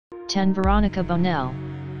10 Veronika Bonell.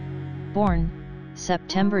 Born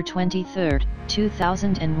September 23,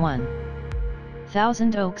 2001.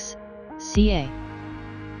 Thousand Oaks, CA.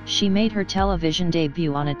 She made her television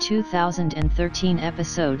debut on a 2013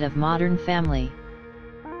 episode of Modern Family.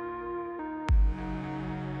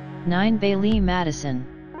 9 Bailee Madison.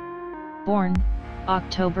 Born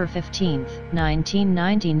October 15,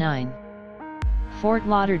 1999. Fort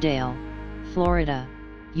Lauderdale, Florida,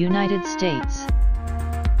 United States.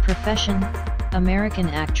 Profession: American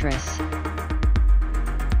actress.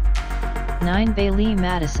 9 Bailee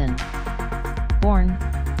Madison. Born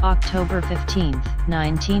October 15,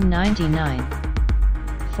 1999.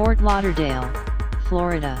 Fort Lauderdale,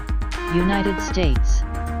 Florida, United States.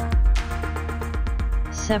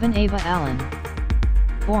 7 Ava Allan.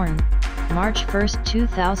 Born March 1,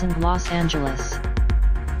 2000, Los Angeles.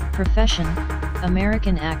 Profession: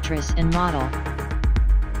 American actress and model.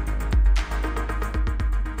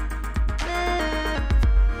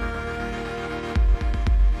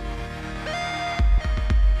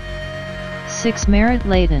 6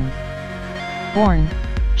 Leighton. Born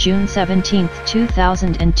June 17,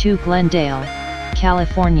 2002, Glendale,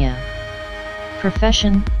 California.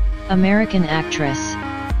 Profession: American actress.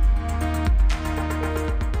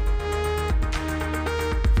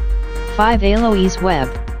 5 Eloise Webb.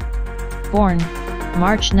 Born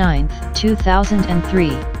March 9, 2003.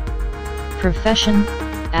 Profession: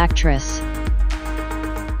 actress.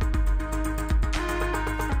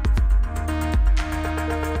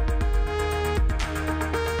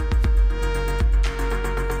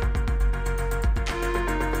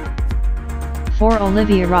 4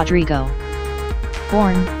 Olivia Rodrigo.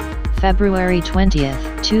 Born February 20,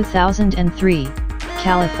 2003,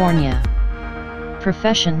 California.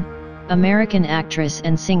 Profession: American actress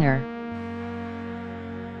and singer.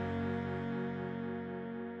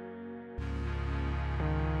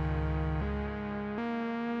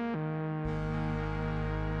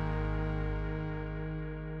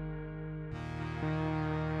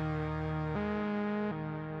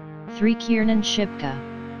 Kiernan Shipka.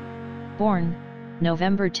 Born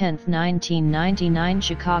November 10, 1999,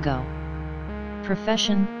 Chicago.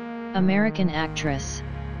 Profession: American actress.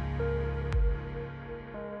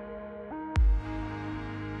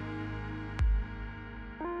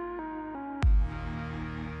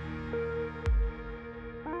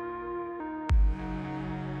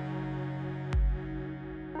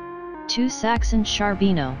 2 Saxon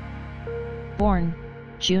Sharbino. Born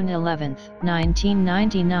June 11,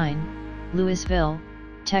 1999, Louisville,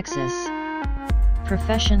 Texas.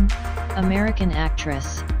 Profession: American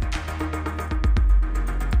actress.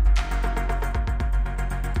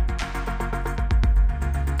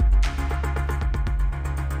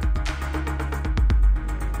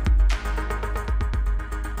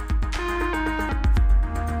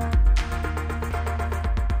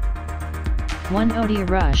 1 Odeya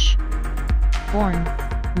Rush. Born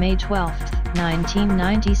May 12,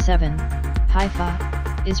 1997,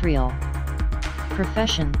 Haifa, Israel.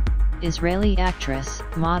 Profession: Israeli actress,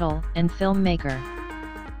 model, and filmmaker.